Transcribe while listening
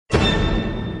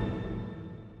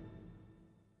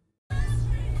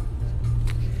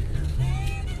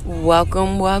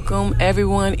Welcome,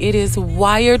 everyone. It is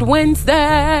Wired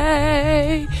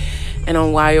Wednesday. And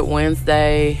on Wired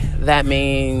Wednesday, that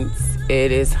means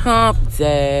it is hump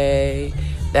day.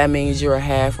 That means you're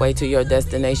halfway to your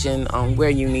destination on where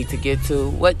you need to get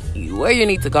to, where you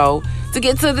need to go to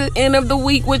get to the end of the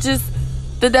week, which is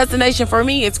the destination. For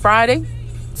me, it's Friday.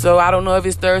 So I don't know if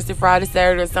it's Thursday, Friday,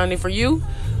 Saturday, or Sunday for you.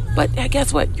 But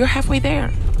guess what? You're halfway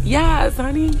there. Yes,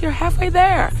 honey, you're halfway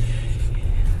there.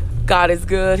 God is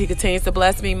good. He continues to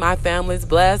bless me. My family is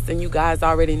blessed. And you guys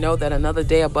already know that another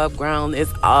day above ground is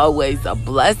always a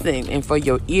blessing. And for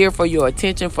your ear, for your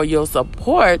attention, for your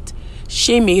support,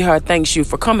 she, me, her, thanks you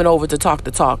for coming over to talk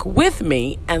the talk with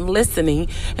me and listening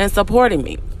and supporting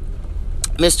me.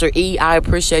 Mr. E, I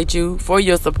appreciate you for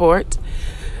your support.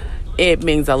 It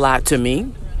means a lot to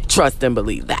me. Trust and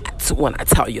believe that when I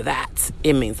tell you that.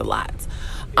 It means a lot.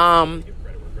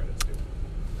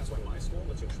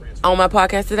 On my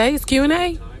podcast today is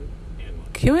Q&A.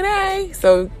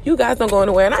 So you guys don't go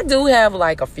anywhere. And I do have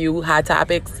like a few hot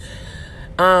topics.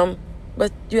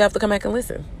 But you have to come back and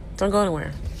listen. Don't go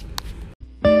anywhere.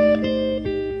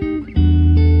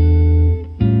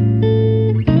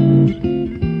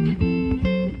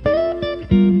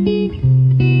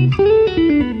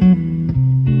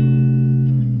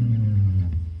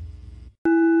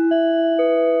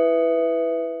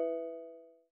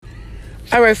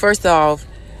 All right, first off,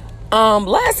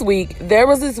 last week, there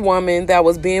was this woman that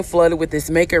was being flooded with this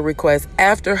makeup request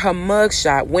after her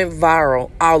mugshot went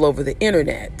viral all over the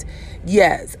internet.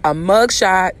 Yes, a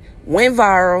mugshot went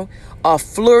viral. A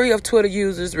flurry of Twitter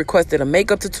users requested a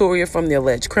makeup tutorial from the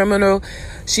alleged criminal.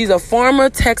 She's a former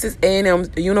Texas A&M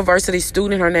University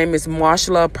student. Her name is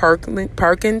Marshala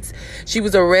Perkins. She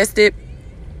was arrested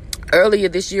earlier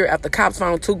this year after cops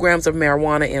found 2 grams of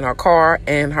marijuana in her car,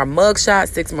 and her mugshot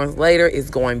 6 months later is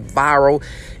going viral.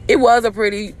 It was a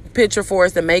pretty picture for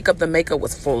us. The makeup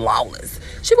was flawless.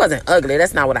 She wasn't ugly.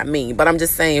 That's not what I mean. But I'm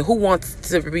just saying, who wants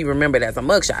to be remembered as a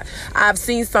mugshot? I've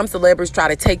seen some celebrities try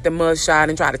to take the mugshot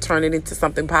and try to turn it into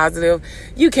something positive.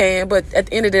 You can, but at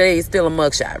the end of the day, it's still a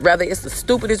mugshot. Rather, it's the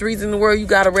stupidest reason in the world you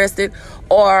got arrested,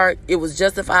 or it was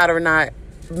justified or not.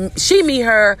 She, me,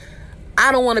 her.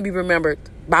 I don't want to be remembered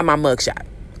by my mugshot.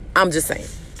 I'm just saying.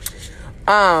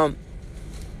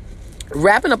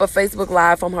 Wrapping up a Facebook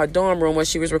Live from her dorm room when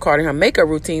she was recording her makeup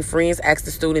routine, friends asked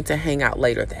the student to hang out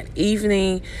later that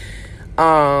evening.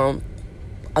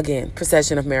 Again,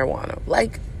 possession of marijuana.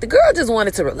 Like, the girl just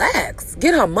wanted to relax,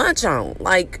 get her munch on.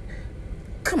 Like,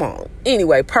 come on.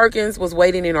 Anyway, Perkins was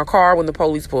waiting in her car when the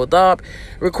police pulled up,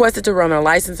 requested to run her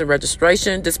license and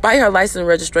registration. Despite her license and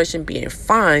registration being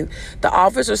fine, the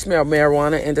officer smelled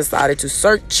marijuana and decided to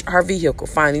search her vehicle,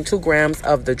 finding 2 grams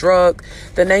of the drug.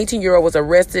 The 19-year-old was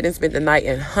arrested and spent the night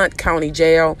in Hunt County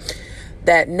Jail.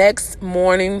 That next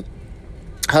morning,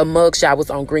 her mugshot was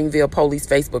on Greenville Police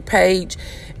Facebook page.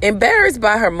 Embarrassed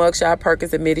by her mugshot,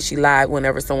 Perkins admitted she lied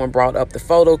whenever someone brought up the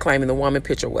photo, claiming the woman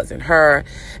picture wasn't her.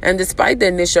 And despite the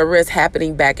initial arrest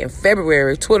happening back in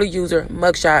February, Twitter user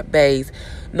Mugshot Bays,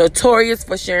 notorious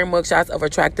for sharing mugshots of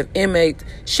attractive inmates,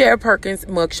 shared Perkins'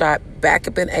 mugshot back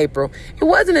up in April. It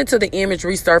wasn't until the image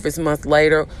resurfaced months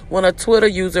later, when a Twitter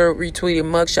user retweeted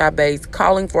Mugshot Bays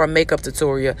calling for a makeup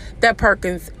tutorial, that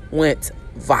Perkins went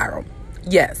viral.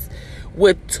 Yes,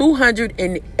 with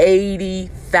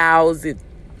 280,000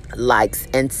 likes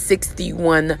and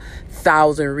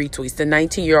 61,000 retweets. The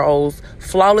 19-year-old's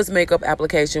flawless makeup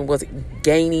application was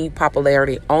gaining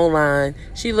popularity online.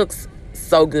 She looks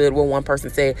so good, what one person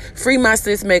said. Free my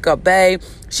sis makeup babe.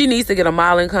 She needs to get a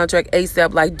modeling contract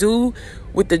ASAP, like do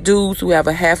with the dudes who have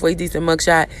a halfway decent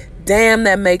mugshot. Damn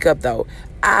that makeup though.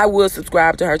 I will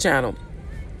subscribe to her channel.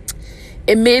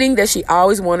 Admitting that she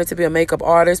always wanted to be a makeup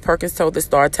artist, Perkins told the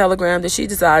Star Telegram that she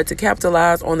decided to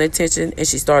capitalize on the attention, and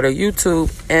she started a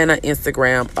YouTube and an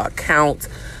Instagram account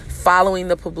following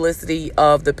the publicity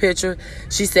of the picture.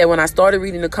 She said, when I started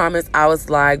reading the comments, I was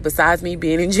like, besides me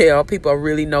being in jail, people are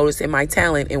really noticing my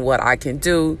talent and what I can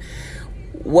do.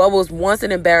 What was once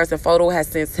an embarrassing photo has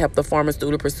since helped the former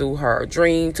student pursue her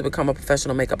dream to become a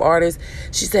professional makeup artist.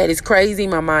 She said, it's crazy.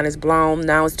 My mind is blown.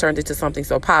 Now it's turned into something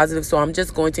so positive. So I'm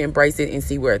just going to embrace it and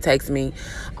see where it takes me.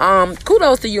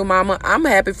 Kudos to you, mama. I'm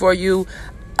happy for you.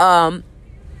 I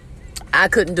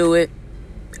couldn't do it.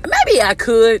 Maybe I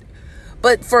could.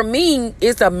 But for me,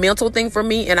 it's a mental thing for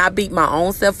me, and I beat my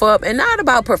own self up. And not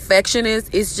about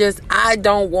perfectionist. It's just I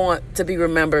don't want to be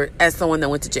remembered as someone that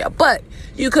went to jail. But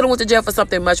you could have went to jail for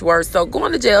something much worse. So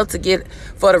going to jail to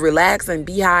relax and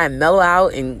be high and mellow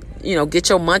out and, get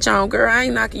your munch on, girl, I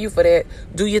ain't knocking you for that.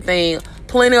 Do your thing.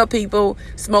 Plenty of people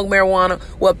smoke marijuana.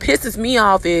 What pisses me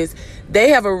off is they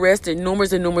have arrested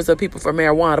numerous and numerous of people for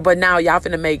marijuana. But now y'all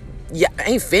finna make,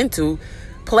 ain't finna.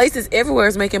 Places everywhere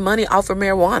is making money off of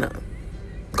marijuana.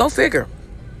 Go figure.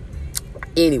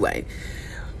 Anyway,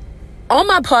 on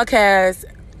my podcast,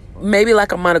 maybe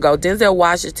like a month ago, Denzel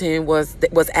Washington was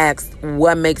asked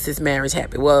what makes his marriage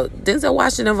happy. Well, Denzel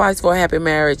Washington's advice for a happy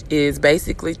marriage is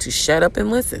basically to shut up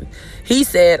and listen. He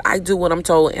said, I do what I'm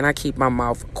told and I keep my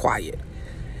mouth quiet.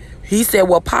 He said,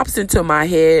 what pops into my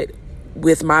head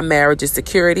with my marriage is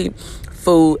security,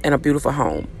 food, and a beautiful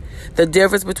home. The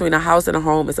difference between a house and a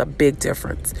home is a big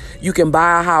difference. You can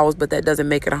buy a house, but that doesn't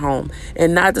make it a home.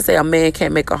 And not to say a man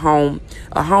can't make a home,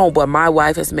 but my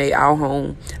wife has made our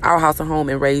house a home,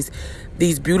 and raised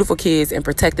these beautiful kids and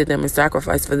protected them and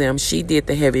sacrificed for them. She did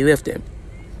the heavy lifting.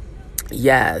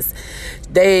 Yes.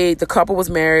 The couple was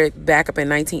married back up in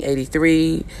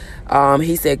 1983.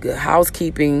 He said good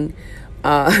housekeeping.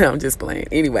 I'm just playing.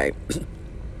 Anyway,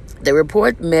 the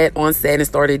report met on set and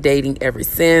started dating ever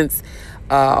since.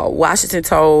 Washington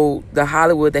told The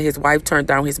Hollywood that his wife turned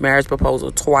down his marriage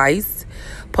proposal twice.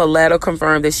 Pauletta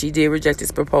confirmed that she did reject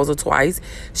his proposal twice.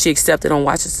 She accepted on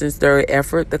Washington's third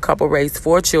effort. The couple raised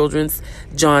 4 children,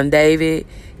 John David,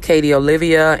 Katie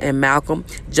Olivia, and Malcolm.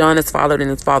 John has followed in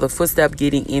his father's footsteps,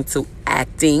 getting into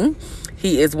acting.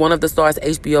 He is one of the stars of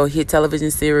HBO hit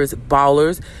television series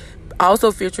Ballers,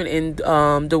 also featuring in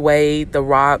Dwayne The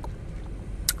Rock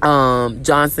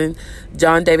Johnson.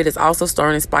 John David is also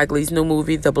starring in Spike Lee's new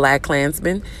movie, The Black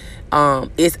Klansman.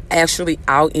 It's actually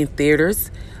out in theaters.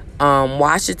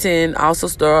 Washington also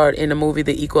starred in the movie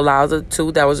The Equalizer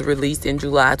 2 that was released in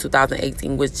July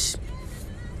 2018, which,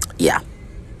 yeah.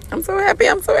 I'm so happy.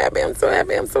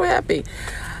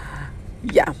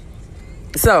 Yeah.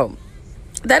 So,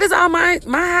 that is all my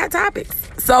hot topics.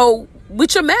 So,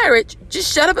 with your marriage,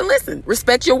 just shut up and listen.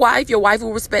 Respect your wife. Your wife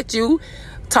will respect you.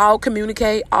 Talk,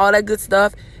 communicate, all that good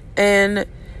stuff, and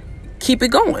keep it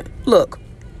going. Look,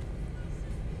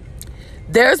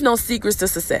 there's no secrets to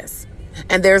success,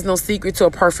 and there's no secret to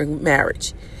a perfect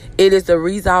marriage. It is the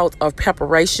result of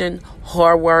preparation,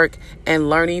 hard work, and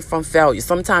learning from failure.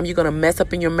 Sometimes you're going to mess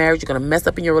up in your marriage. You're going to mess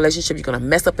up in your relationship. You're going to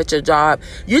mess up at your job.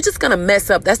 You're just going to mess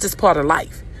up. That's just part of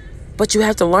life. But you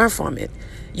have to learn from it.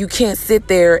 You can't sit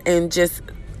there and just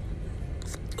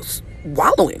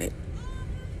wallow in it.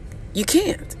 You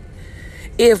can't.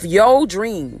 If your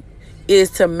dream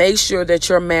is to make sure that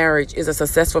your marriage is a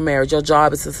successful marriage, your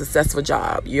job is a successful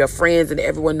job, your friends and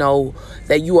everyone know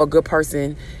that you are a good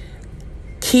person,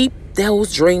 keep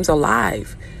those dreams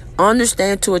alive.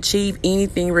 Understand to achieve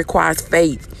anything requires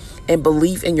faith and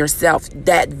belief in yourself,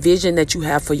 that vision that you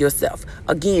have for yourself.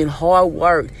 Again, hard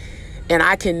work. And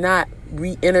I cannot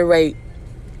reiterate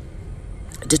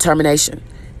determination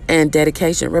and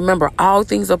dedication. Remember, all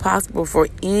things are possible for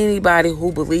anybody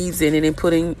who believes in it and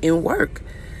putting in work.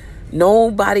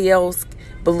 Nobody else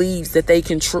believes that they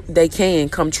can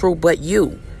come true but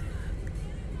you.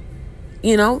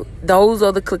 You know, those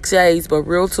are the cliches, but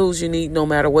real tools you need no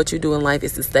matter what you do in life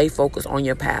is to stay focused on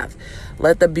your path.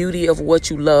 Let the beauty of what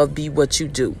you love be what you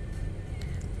do.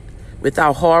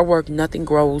 Without hard work, nothing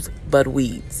grows but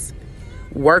weeds.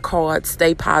 Work hard,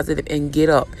 stay positive, and get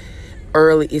up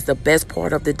early is the best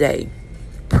part of the day.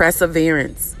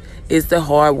 Perseverance is the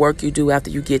hard work you do after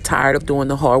you get tired of doing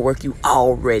the hard work you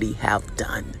already have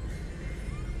done.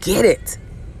 Get it.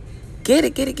 Get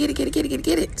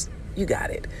it. You got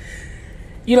it.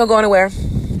 You don't go anywhere.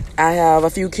 I have a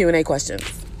few Q&A questions.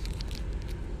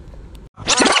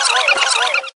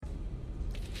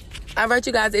 All right,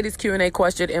 you guys, it is Q&A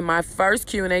question. And my first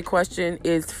Q&A question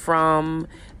is from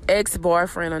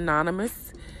ex-boyfriend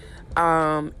Anonymous.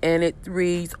 And it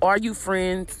reads, are you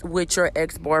friends with your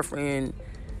ex-boyfriend?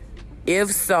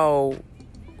 If so,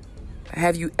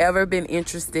 have you ever been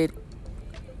interested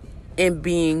in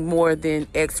being more than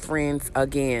ex-friends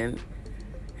again?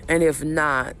 And if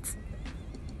not,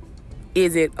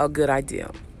 is it a good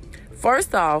idea?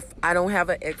 First off, I don't have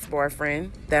an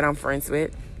ex-boyfriend that I'm friends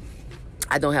with.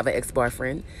 I don't have an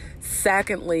ex-boyfriend.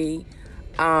 Secondly,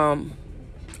 are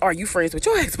you friends with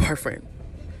your ex-boyfriend?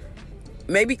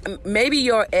 Maybe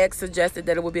your ex suggested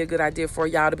that it would be a good idea for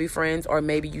y'all to be friends, or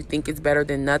maybe you think it's better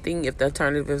than nothing if the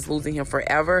alternative is losing him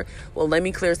forever. Well, let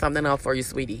me clear something up for you,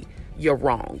 sweetie. You're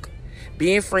wrong.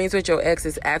 Being friends with your ex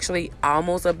is actually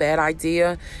almost a bad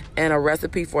idea and a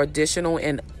recipe for additional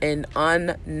and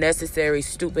unnecessary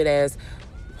stupid ass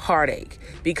heartache.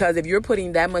 Because if you're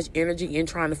putting that much energy in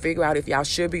trying to figure out if y'all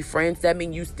should be friends, that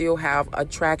means you still have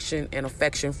attraction and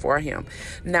affection for him.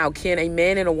 Now, can a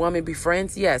man and a woman be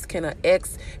friends? Yes. Can an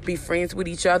ex be friends with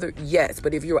each other? Yes.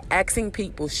 But if you're asking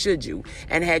people, should you?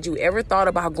 And had you ever thought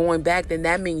about going back, then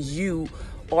that means you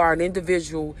are an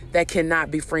individual that cannot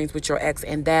be friends with your ex,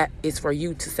 and that is for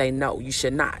you to say no, you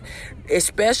should not.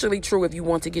 Especially true if you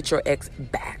want to get your ex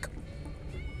back.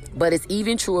 But it's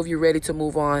even true if you're ready to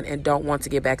move on and don't want to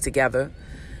get back together.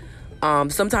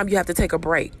 Sometimes you have to take a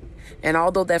break. And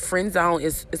although that friend zone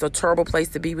is a terrible place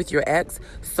to be with your ex,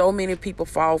 so many people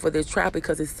fall for this trap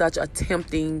because it's such a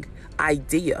tempting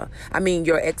idea. I mean,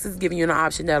 your ex is giving you an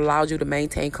option that allows you to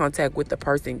maintain contact with the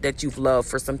person that you've loved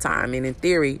for some time. And in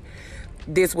theory,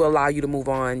 this will allow you to move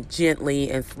on gently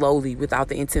and slowly without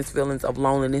the intense feelings of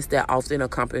loneliness that often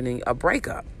accompany a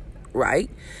breakup, right?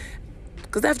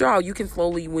 Because after all, you can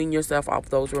slowly wean yourself off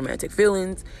those romantic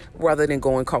feelings rather than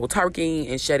going cold turkey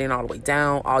and shutting all the way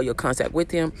down all your contact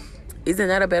with him. Isn't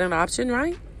that a better option,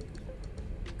 right?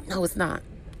 No, it's not.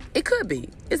 It could be.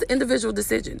 It's an individual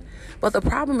decision. But the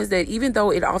problem is that even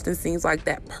though it often seems like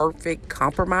that perfect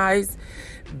compromise,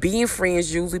 being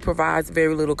friends usually provides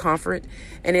very little comfort,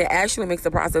 and it actually makes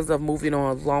the process of moving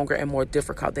on longer and more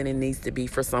difficult than it needs to be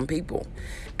for some people.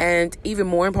 And even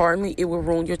more importantly, it will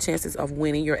ruin your chances of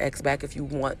winning your ex back if you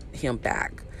want him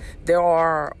back. There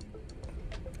are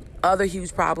other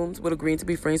huge problems with agreeing to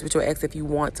be friends with your ex if you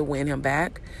want to win him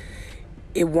back.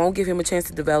 It won't give him a chance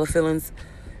to develop feelings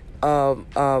of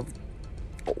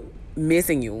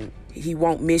missing you. He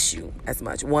won't miss you as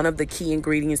much. One of the key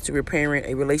ingredients to repairing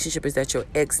a relationship is that your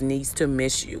ex needs to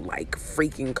miss you like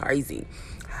freaking crazy.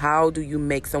 How do you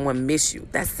make someone miss you?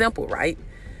 That's simple, right?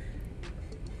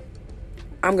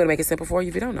 I'm going to make it simple for you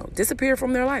if you don't know. Disappear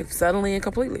from their life suddenly and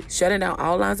completely. Shutting down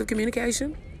all lines of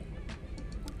communication.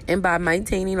 And by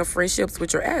maintaining a friendships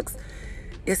with your ex,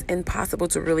 it's impossible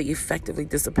to really effectively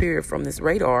disappear from this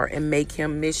radar and make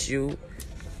him miss you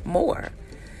more.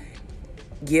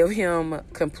 Give him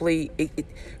complete,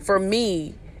 for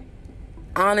me,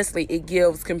 honestly, it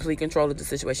gives complete control of the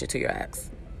situation to your ex.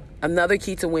 Another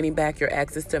key to winning back your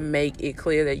ex is to make it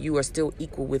clear that you are still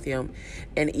equal with him.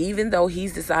 And even though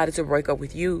he's decided to break up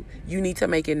with you, you need to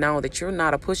make it known that you're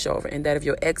not a pushover, and that if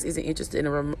your ex isn't interested in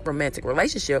a romantic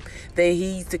relationship, then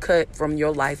he's to cut from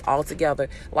your life altogether.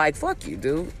 Like, fuck you,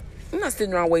 dude. I'm not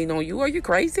sitting around waiting on you. Are you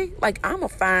crazy? Like, I'm a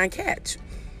fine catch.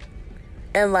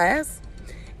 And last,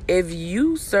 if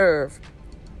you serve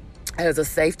as a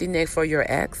safety net for your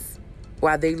ex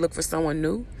while they look for someone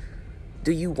new,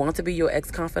 do you want to be your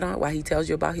ex-confidant while he tells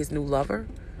you about his new lover?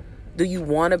 Do you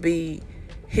want to be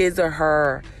his or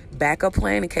her backup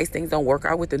plan in case things don't work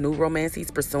out with the new romance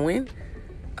he's pursuing?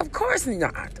 Of course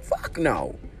not. Fuck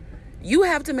no. You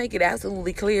have to make it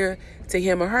absolutely clear to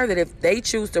him or her that if they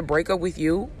choose to break up with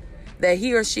you, that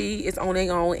he or she is on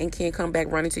their own and can't come back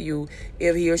running to you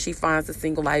if he or she finds the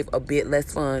single life a bit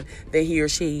less fun than he or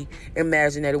she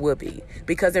imagined that it would be.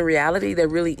 Because in reality, there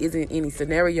really isn't any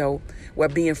scenario where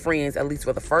being friends, at least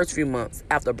for the first few months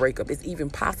after a breakup, is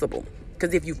even possible.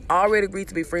 Because if you've already agreed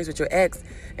to be friends with your ex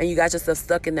and you got yourself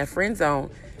stuck in that friend zone,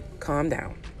 calm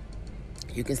down.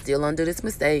 You can still undo this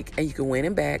mistake and you can win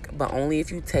him back, but only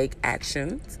if you take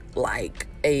actions like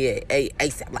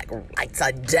ASAP, like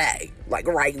today, like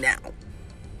right now.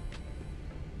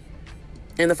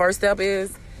 And the first step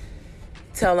is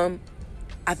tell him,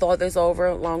 I thought this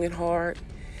over long and hard,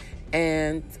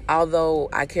 and although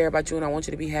I care about you and I want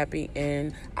you to be happy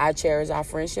and I cherish our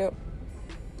friendship,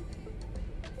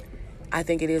 I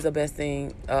think it is the best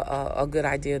thing, a good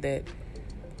idea that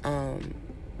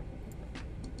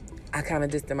I kind of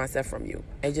distant myself from you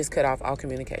and just cut off all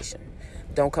communication.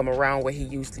 Don't come around where he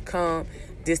used to come.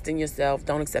 Distance yourself.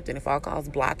 Don't accept any phone calls.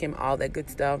 Block him. All that good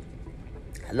stuff.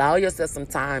 Allow yourself some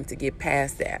time to get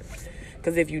past that.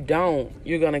 Because if you don't,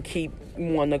 you're going to keep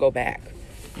wanting to go back.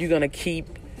 You're going to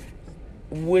keep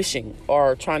wishing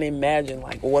or trying to imagine,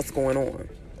 like, what's going on.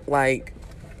 Like,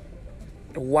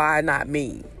 why not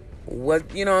me?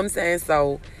 What, you know what I'm saying?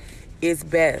 So it's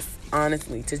best,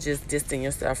 honestly, to just distance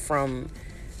yourself from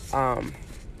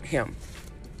him.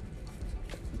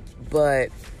 But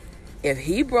if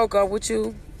he broke up with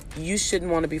you, you shouldn't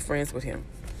want to be friends with him.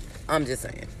 I'm just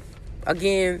saying.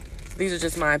 Again, these are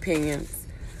just my opinions.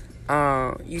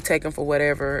 You take them for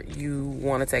whatever you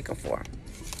want to take them for.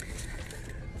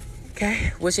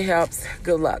 Okay, wish it helps.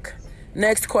 Good luck.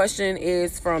 Next question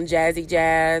is from Jazzy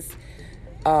Jazz.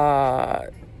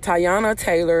 Teyana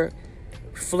Taylor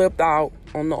flipped out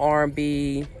on the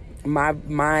R&B.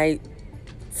 My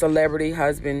celebrity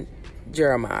husband,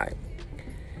 Jeremiah.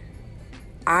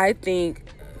 I think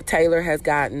Taylor has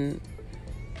gotten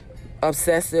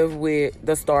obsessive with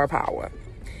the star power.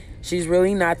 She's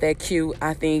really not that cute.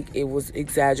 I think it was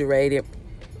exaggerated.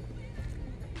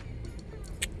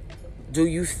 Do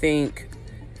you think...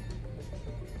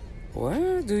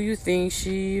 What? Do you think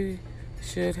she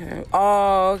should have...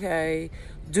 Oh, okay.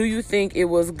 Do you think it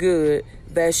was good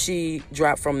that she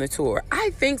dropped from the tour?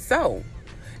 I think so.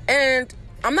 And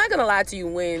I'm not going to lie to you,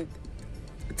 when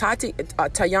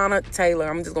Teyana Taylor,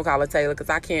 I'm just going to call her Taylor because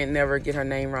I can't never get her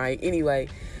name right. Anyway,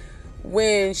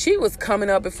 when she was coming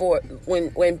up before,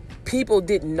 when people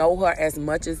didn't know her as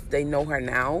much as they know her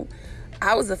now,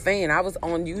 I was a fan. I was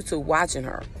on YouTube watching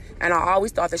her. And I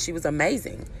always thought that she was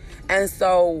amazing. And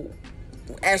so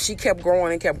as she kept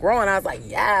growing, I was like,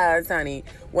 yes, honey.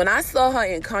 When I saw her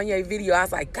in Kanye video, I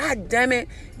was like, God damn it.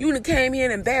 You done came here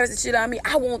and embarrassed the shit out of me.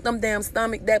 I want them damn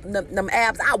stomach, them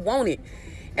abs. I want it.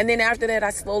 And then after that, I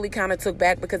slowly kind of took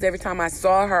back, because every time I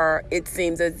saw her, it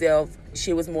seems as if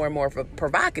she was more and more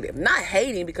provocative. Not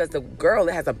hating, because the girl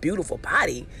has a beautiful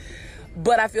body.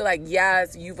 But I feel like,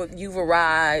 yes, you've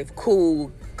arrived.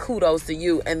 Cool. Kudos to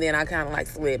you. And then I kind of like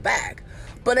slid back.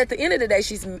 But at the end of the day,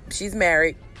 she's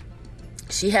married.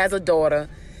 She has a daughter.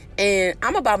 And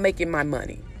I'm about making my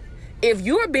money. If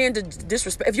you're being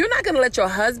disrespect, if you're not going to let your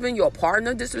husband, your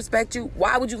partner disrespect you,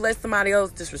 why would you let somebody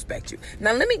else disrespect you?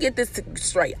 Now, let me get this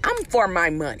straight. I'm for my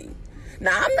money.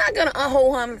 Now, I'm not going to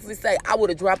wholeheartedly say I would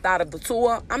have dropped out of the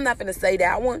tour. I'm not going to say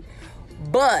that one.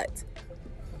 But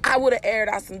I would have aired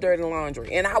out some dirty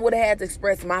laundry. And I would have had to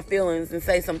express my feelings and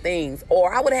say some things.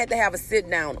 Or I would have had to have a sit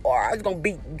down. Or it's going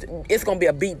to be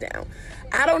a beat down.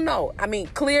 I don't know. I mean,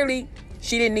 clearly,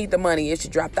 she didn't need the money if she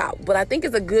dropped out. But I think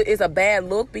it's a bad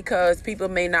look, because people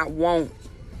may not want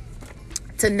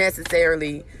to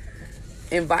necessarily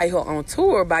invite her on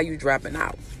tour by you dropping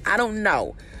out. I don't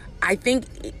know. I think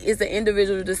it's an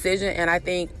individual decision. And I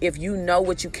think if you know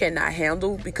what you cannot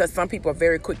handle, because some people are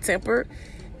very quick-tempered,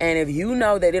 and if you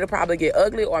know that it'll probably get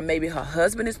ugly, or maybe her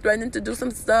husband is threatening to do some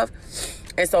stuff,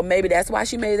 and so maybe that's why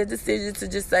she made a decision to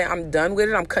just say, I'm done with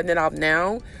it. I'm cutting it off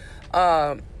now.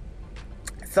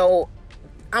 So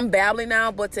I'm babbling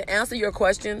now, but to answer your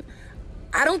question,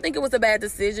 I don't think it was a bad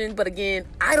decision. But again,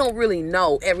 I don't really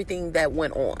know everything that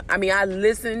went on. I mean, I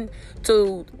listened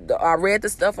to, I read the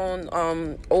stuff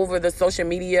on over the social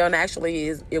media, and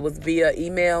actually it was via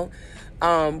email,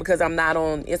 because I'm not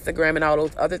on Instagram and all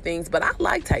those other things. But I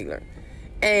like Taylor,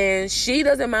 and she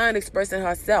doesn't mind expressing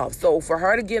herself. So for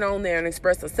her to get on there and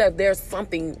express herself, there's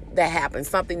something that happened,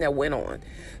 something that went on.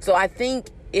 So I think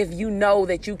if you know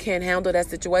that you can't handle that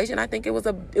situation, I think it was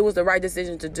the right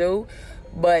decision to do,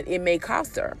 but it may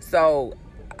cost her. So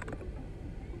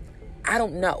I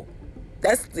don't know.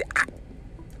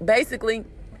 Basically,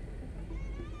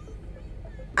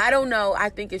 I don't know. I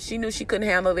think if she knew she couldn't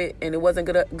handle it and it wasn't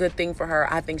a good thing for her,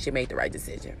 I think she made the right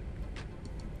decision.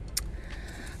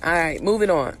 All right, moving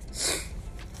on.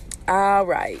 All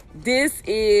right, this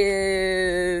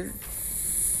is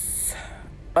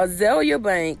Azealia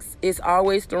Banks is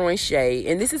always throwing shade,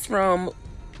 and this is from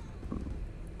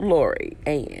Lori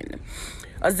Ann.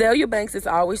 Azealia Banks is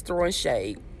always throwing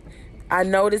shade. I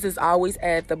notice it's always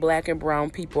at the black and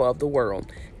brown people of the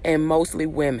world, and mostly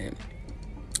women.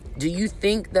 Do you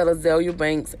think that Azealia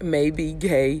Banks may be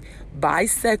gay,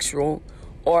 bisexual,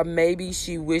 or maybe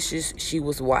she wishes she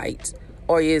was white,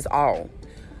 or is all?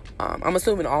 I'm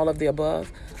assuming all of the above.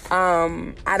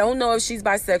 I don't know if she's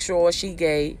bisexual or she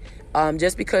gay.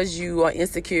 Just because you are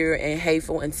insecure and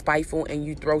hateful and spiteful and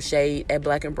you throw shade at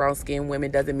black and brown skinned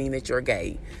women doesn't mean that you're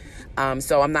gay.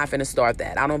 So I'm not going to start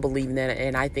that. I don't believe in that,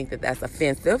 and I think that that's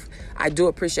offensive. I do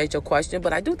appreciate your question,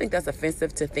 but I do think that's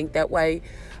offensive to think that way.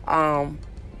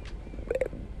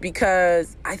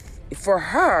 Because for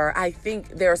her, I think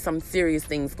there are some serious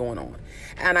things going on.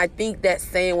 And I think that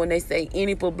saying, when they say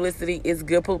any publicity is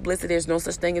good publicity, there's no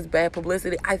such thing as bad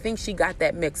publicity, I think she got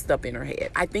that mixed up in her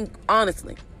head. I think,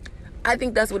 honestly, I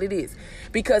think that's what it is.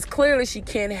 Because clearly she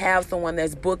can't have someone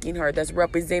that's booking her, that's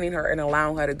representing her and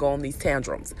allowing her to go on these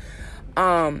tantrums.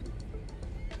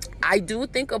 I do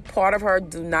think a part of her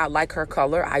do not like her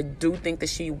color. I do think that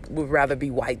she would rather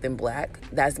be white than black.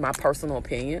 That's my personal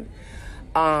opinion.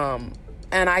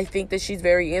 And I think that she's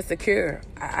very insecure.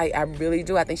 I really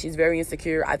do. I think she's very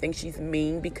insecure. I think she's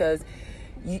mean because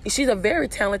she's a very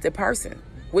talented person,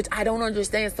 which I don't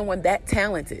understand someone that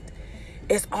talented.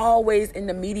 It's always in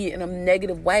the media in a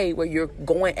negative way where you're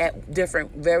going at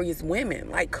various women.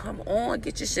 Like, come on,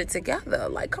 get your shit together.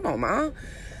 Like, come on, ma.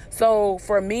 So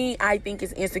for me, I think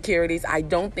it's insecurities. I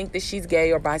don't think that she's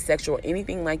gay or bisexual or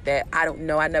anything like that. I don't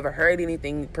know. I never heard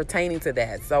anything pertaining to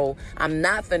that. So I'm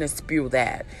not going to spew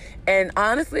that. And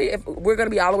honestly, if we're going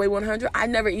to be all the way 100, I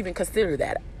never even considered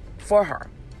that for her.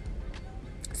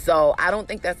 So I don't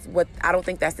think that's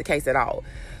the case at all.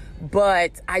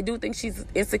 But I do think she's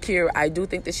insecure. I do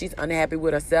think that she's unhappy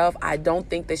with herself. I don't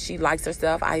think that she likes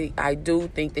herself. I do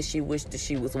think that she wished that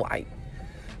she was white.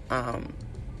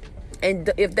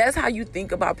 And if that's how you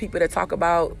think about people that talk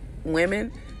about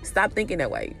women, stop thinking that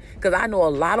way. Because I know a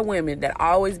lot of women that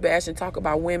always bash and talk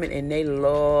about women, and they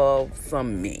love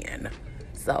some men.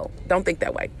 So don't think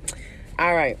that way.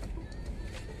 All right.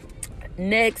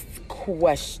 Next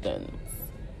question.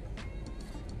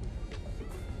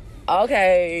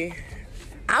 Okay.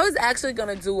 I was actually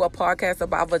going to do a podcast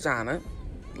about vagina.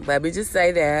 Let me just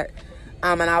say that.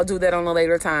 And I'll do that on a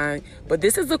later time. But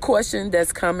this is a question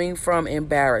that's coming from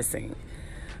Embarrassing.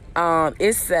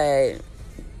 It said,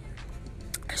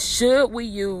 should we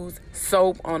use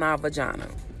soap on our vagina?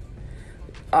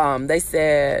 They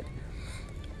said,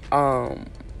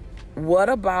 what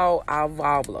about our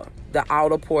vulva, the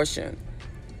outer portion?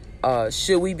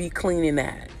 Should we be cleaning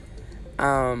that?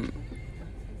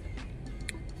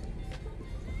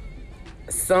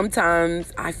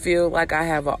 Sometimes I feel like I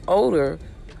have an odor,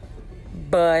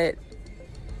 but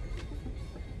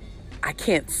I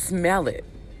can't smell it.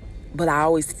 But I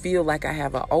always feel like I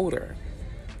have an odor.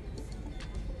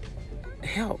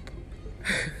 Help.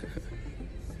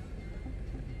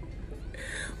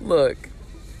 Look.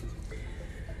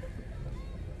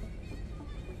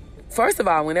 First of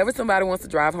all, whenever somebody wants to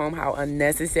drive home how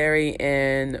unnecessary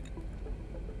and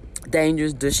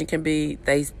dangerous douching can be,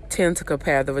 they tend to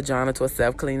compare the vagina to a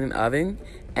self-cleaning oven.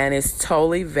 And it's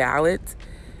totally valid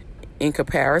in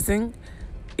comparison.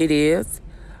 It is.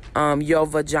 Your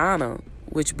vagina,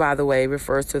 which by the way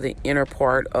refers to the inner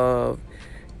part of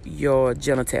your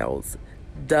genitals,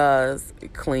 does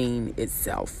clean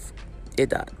itself. It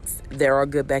does. There are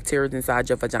good bacteria inside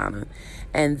your vagina,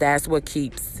 and that's what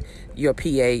keeps your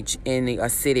pH in the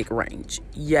acidic range.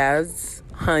 Yes,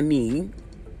 honey,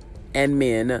 and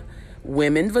men,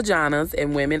 women vaginas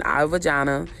and women, our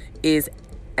vagina is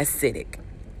acidic.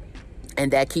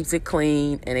 And that keeps it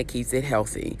clean and it keeps it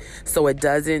healthy. So it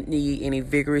doesn't need any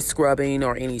vigorous scrubbing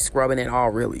or any scrubbing at all,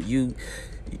 really. You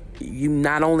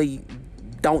not only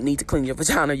don't need to clean your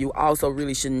vagina, you also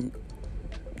really should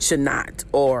not,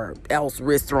 or else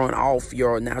risk throwing off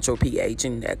your natural pH,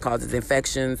 and that causes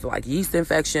infections like yeast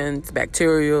infections,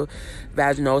 bacterial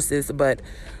vaginosis. But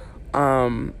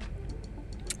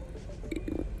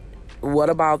what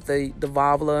about the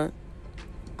vulva?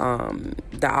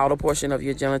 The outer portion of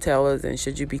your genitalia, and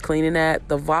should you be cleaning that?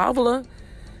 The vulva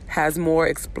has more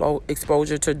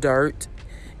exposure to dirt,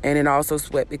 and it also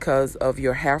sweat because of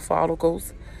your hair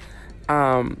follicles.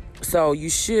 So you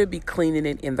should be cleaning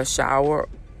it in the shower,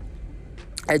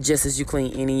 just as you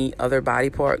clean any other body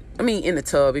part. I mean, in the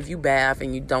tub, if you bath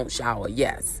and you don't shower,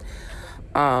 yes.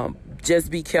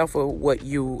 Just be careful what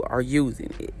you are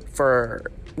using. For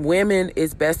women,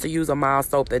 it's best to use a mild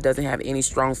soap that doesn't have any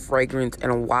strong fragrance,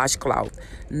 and a washcloth,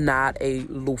 not a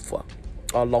loofah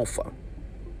or loafer.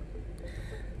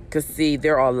 Because, see,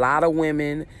 there are a lot of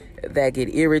women that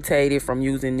get irritated from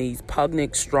using these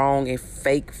pungent, strong, and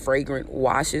fake fragrant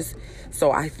washes.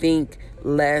 So I think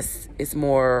less is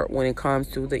more when it comes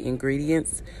to the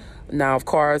ingredients. Now, of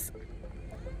course,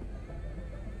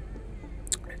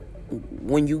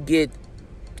 when you get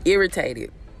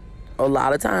irritated, a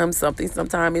lot of times something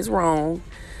is wrong.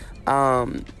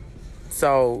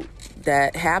 So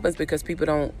that happens because people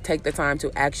don't take the time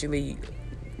to actually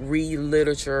read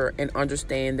literature and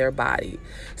understand their body.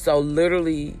 So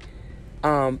literally,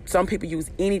 some people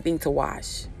use anything to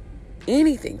wash,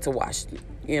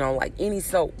 like any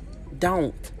soap.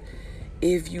 Don't.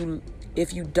 If you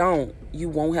don't, you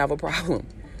won't have a problem.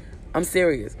 I'm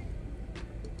serious.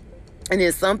 And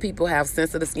then some people have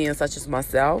sensitive skin, such as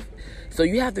myself. So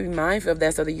you have to be mindful of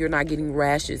that so that you're not getting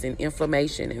rashes and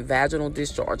inflammation and vaginal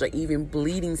discharge or even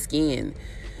bleeding skin.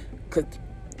 Because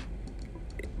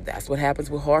that's what happens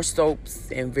with harsh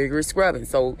soaps and vigorous scrubbing.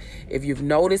 So if you've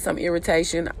noticed some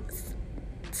irritation,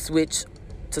 switch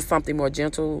to something more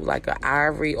gentle like an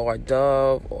Ivory or a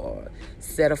Dove or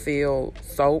Cetaphil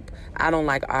soap. I don't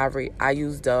like Ivory. I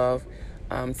use Dove.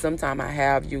 Sometimes I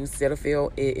have used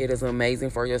Cetaphil. It is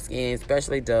amazing for your skin,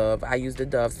 especially Dove. I use the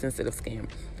Dove Sensitive Skin.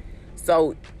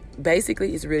 So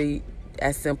basically, it's really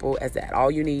as simple as that.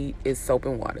 All you need is soap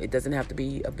and water. It doesn't have to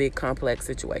be a big complex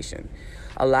situation.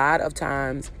 A lot of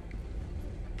times,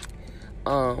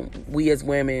 we as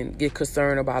women get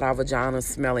concerned about our vaginas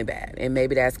smelling bad, and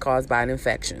maybe that's caused by an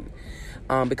infection.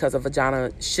 Because a vagina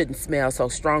shouldn't smell so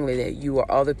strongly that you or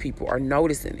other people are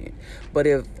noticing it. But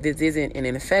if this isn't an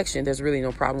infection, there's really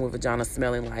no problem with vagina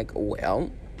smelling like, well,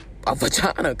 a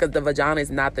vagina, because the vagina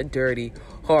is not the dirty,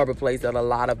 horrible place that a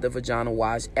lot of the vagina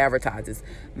wash advertisers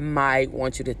might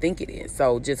want you to think it is.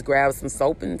 So just grab some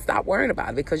soap and stop worrying about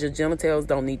it, because your genitals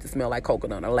don't need to smell like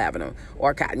coconut or lavender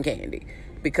or cotton candy,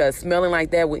 because smelling like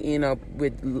that would end up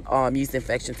with yeast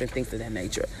infections and things of that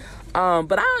nature.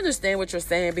 But I understand what you're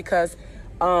saying, because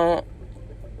I'm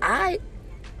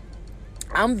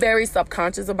very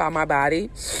subconscious about my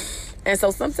body. And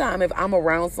so sometimes if I'm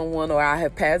around someone or I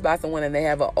have passed by someone and they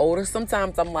have an odor,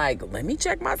 sometimes I'm like, let me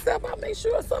check myself out, make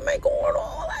sure something ain't going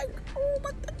on. Like, oh,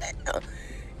 what the hell?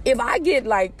 If I get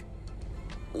like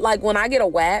when I get a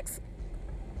wax,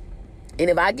 and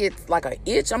if I get like an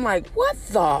itch, I'm like, what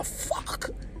the fuck?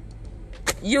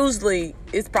 Usually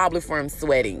it's probably from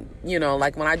sweating,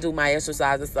 like when I do my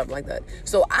exercise and stuff like that.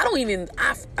 So I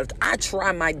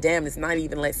try my damnedest not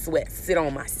even let sweat sit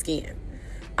on my skin.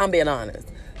 I'm being honest.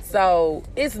 So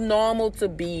it's normal to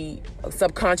be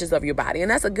subconscious of your body,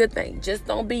 and that's a good thing. Just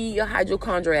don't be a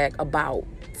hypochondriac about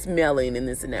smelling and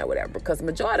this and that, whatever. Because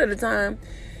majority of the time,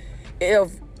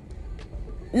 if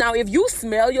you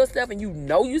smell yourself and you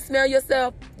know you smell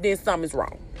yourself, then something's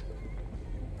wrong.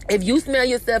 If you smell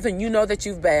yourself and you know that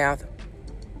you've bathed,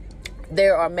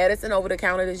 there are medicine over the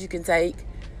counter that you can take.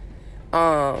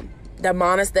 The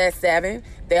Monistat 7.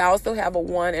 They also have a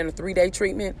 1 and a 3-day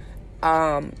treatment.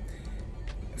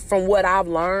 From what I've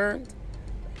learned,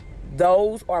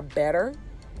 those are better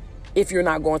if you're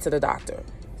not going to the doctor.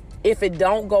 If it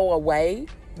don't go away,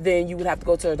 then you would have to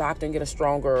go to the doctor and get a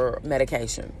stronger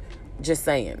medication. Just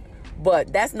saying.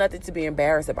 But that's nothing to be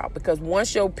embarrassed about, because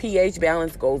once your pH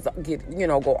balance go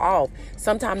off,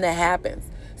 sometimes that happens.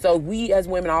 So we as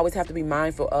women always have to be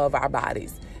mindful of our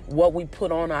bodies, what we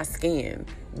put on our skin,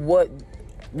 what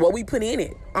we put in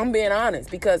it. I'm being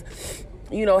honest, because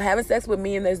having sex with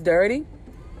men that's dirty,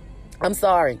 I'm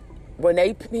sorry, when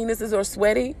they penises are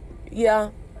sweaty, yeah,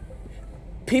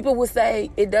 people would say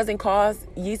it doesn't cause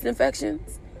yeast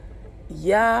infections.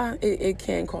 Yeah, it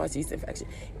can cause yeast infection.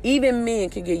 Even men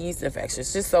can get yeast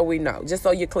infections, just so we know, just so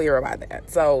you're clear about that.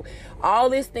 So all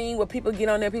this thing where people get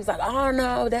on there, people's like, oh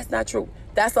no, that's not true.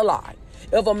 That's a lie.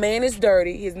 If a man is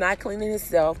dirty, he's not cleaning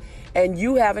himself, and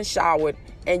you haven't showered,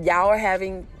 and y'all are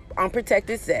having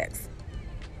unprotected sex,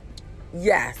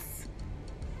 yes.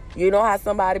 You know how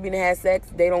somebody been had sex,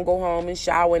 they don't go home and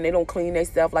shower and they don't clean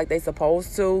themselves like they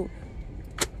supposed to?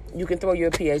 You can throw your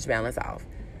pH balance off.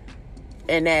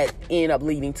 And that end up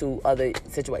leading to other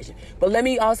situations. But let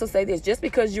me also say this. Just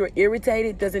because you're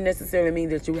irritated doesn't necessarily mean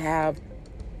that you have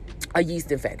a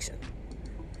yeast infection.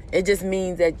 It just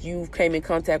means that you came in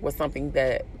contact with something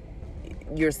that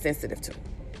you're sensitive to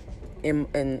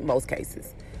in most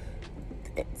cases.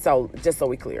 So just so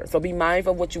we're clear. So be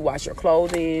mindful of what you wash your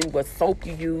clothes in, what soap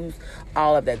you use,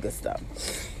 all of that good stuff.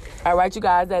 All right, you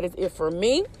guys, that is it for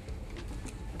me.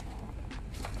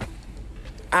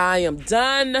 I am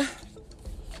done.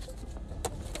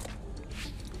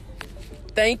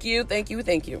 Thank you.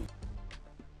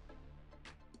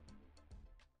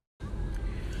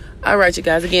 All right, you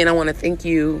guys. Again, I want to thank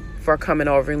you for coming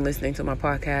over and listening to my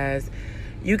podcast.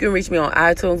 You can reach me on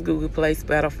iTunes, Google Play,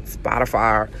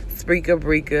 Spotify, Spreaker,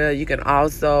 Breaker. You can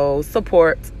also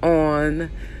support on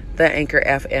the Anchor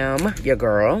FM, your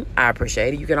girl. I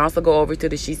appreciate it. You can also go over to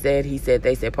the She Said, He Said,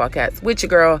 They Said podcast with your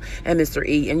girl and Mr.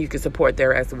 E, and you can support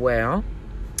there as well.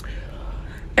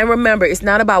 And remember, it's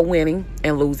not about winning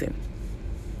and losing.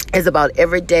 It's about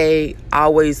every day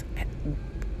always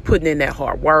putting in that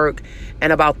hard work,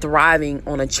 and about thriving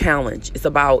on a challenge. It's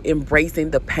about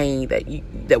embracing the pain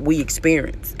that we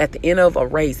experience at the end of a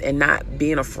race and not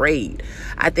being afraid.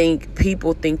 I think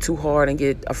people think too hard and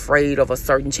get afraid of a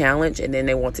certain challenge, and then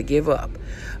they want to give up.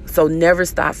 So never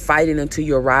stop fighting until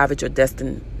you arrive at your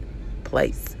destined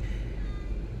place.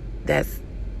 That's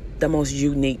the most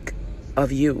unique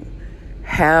of you.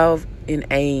 Have an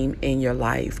aim in your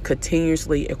life.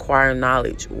 Continuously acquire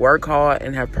knowledge. Work hard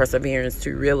and have perseverance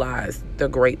to realize the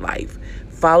great life.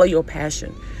 Follow your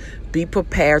passion. Be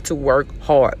prepared to work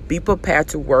hard. Be prepared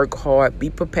to work hard.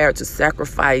 Be prepared to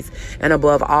sacrifice. And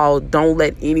above all, don't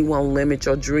let anyone limit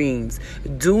your dreams.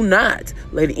 Do not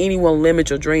let anyone limit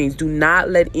your dreams. Do not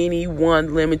let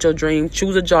anyone limit your dreams.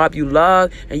 Choose a job you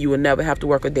love, and you will never have to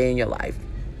work a day in your life.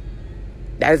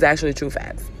 That is actually true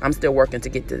facts. I'm still working to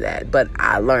get to that, but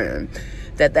I learned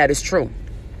that is true.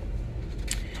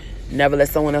 Never let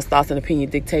someone else's thoughts and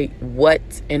opinion dictate what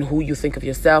and who you think of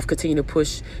yourself. Continue to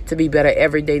push to be better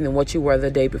every day than what you were the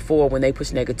day before. When they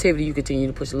push negativity, you continue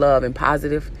to push love and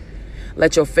positive.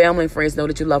 Let your family and friends know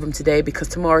that you love them today, because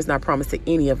tomorrow is not promised to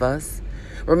any of us.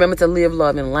 Remember to live,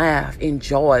 love, and laugh.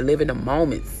 Enjoy. Live in the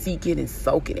moment. Seek it and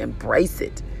soak it. Embrace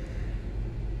it.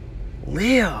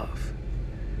 Live.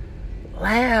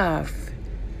 laugh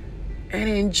and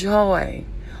enjoy.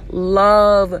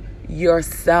 Love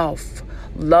yourself.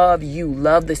 Love you.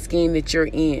 Love the skin that you're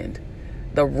in.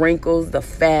 The wrinkles, the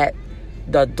fat,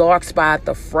 the dark spot,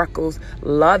 the freckles.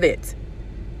 Love it.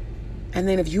 And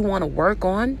then if you want to work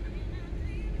on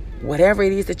whatever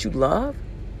it is that you love,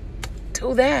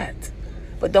 do that.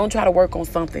 But don't try to work on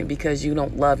something because you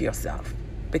don't love yourself.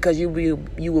 Because you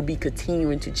will be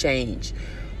continuing to change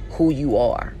who you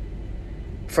are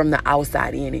from the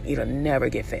outside in, and it'll never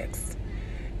get fixed.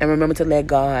 And remember to let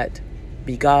God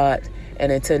be God.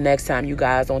 And until next time, you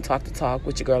guys, on Talk the Talk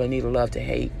with your girl Anita Love to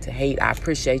Hate. I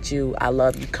appreciate you. I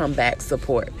love you. Come back,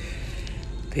 support.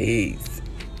 Peace.